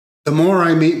The more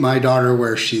I meet my daughter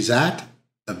where she's at,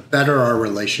 the better our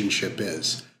relationship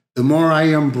is. The more I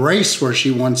embrace where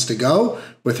she wants to go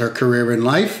with her career in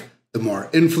life, the more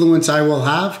influence I will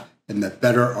have, and the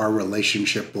better our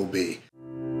relationship will be.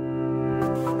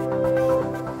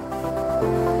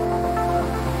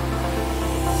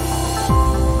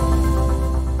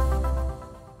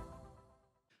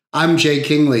 I'm Jay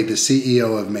Kingley, the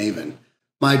CEO of Maven.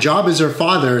 My job as her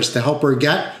father is to help her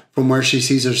get from where she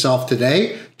sees herself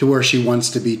today to where she wants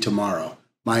to be tomorrow.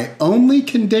 My only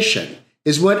condition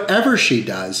is whatever she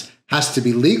does has to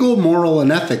be legal, moral,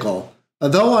 and ethical,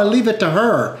 although I leave it to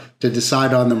her to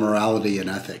decide on the morality and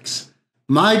ethics.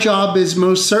 My job is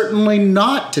most certainly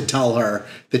not to tell her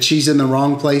that she's in the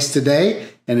wrong place today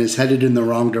and is headed in the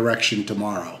wrong direction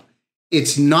tomorrow.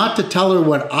 It's not to tell her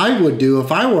what I would do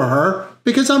if I were her,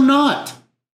 because I'm not.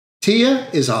 Tia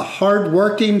is a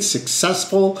hardworking,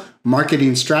 successful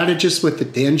marketing strategist with the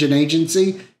Tangent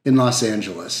Agency in Los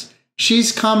Angeles.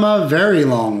 She's come a very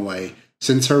long way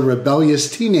since her rebellious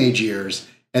teenage years,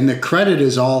 and the credit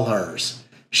is all hers.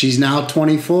 She's now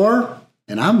 24,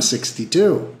 and I'm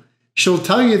 62. She'll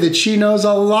tell you that she knows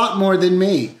a lot more than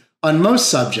me on most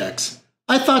subjects.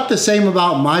 I thought the same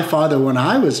about my father when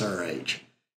I was her age.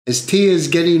 As Tia is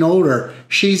getting older,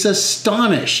 she's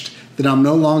astonished that I'm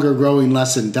no longer growing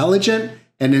less intelligent,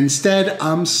 and instead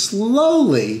I'm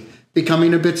slowly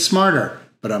becoming a bit smarter,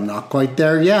 but I'm not quite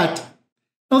there yet.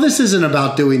 Now, this isn't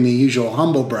about doing the usual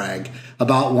humble brag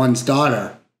about one's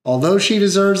daughter, although she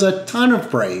deserves a ton of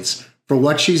praise for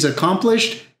what she's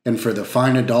accomplished and for the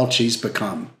fine adult she's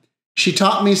become. She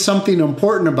taught me something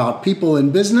important about people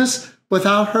in business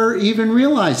without her even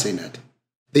realizing it.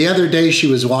 The other day, she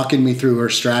was walking me through her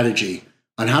strategy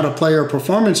on how to play her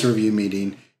performance review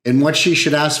meeting and what she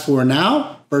should ask for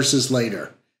now versus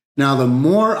later. Now, the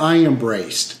more I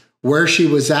embraced where she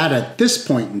was at this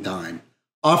point in time,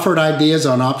 offered ideas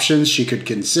on options she could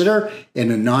consider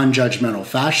in a non-judgmental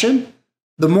fashion,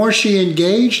 the more she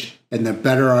engaged and the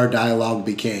better our dialogue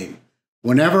became.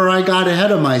 Whenever I got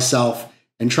ahead of myself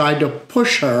and tried to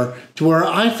push her to where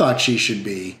I thought she should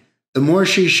be, the more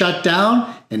she shut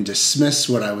down and dismissed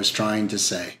what I was trying to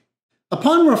say.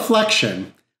 Upon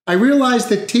reflection, I realized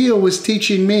that Tia was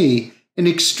teaching me an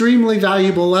extremely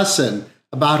valuable lesson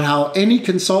about how any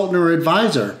consultant or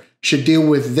advisor should deal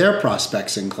with their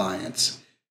prospects and clients.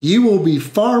 You will be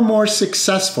far more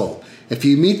successful if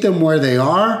you meet them where they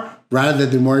are rather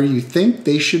than where you think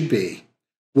they should be.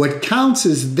 What counts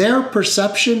is their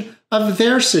perception of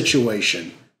their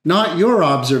situation, not your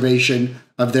observation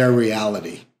of their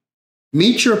reality.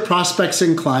 Meet your prospects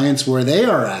and clients where they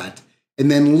are at, and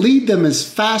then lead them as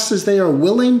fast as they are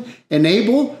willing and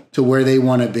able to where they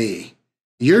want to be.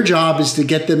 Your job is to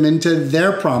get them into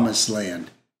their promised land,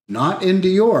 not into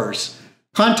yours.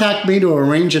 Contact me to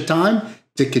arrange a time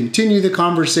to continue the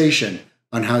conversation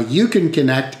on how you can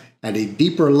connect at a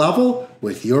deeper level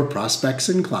with your prospects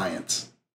and clients.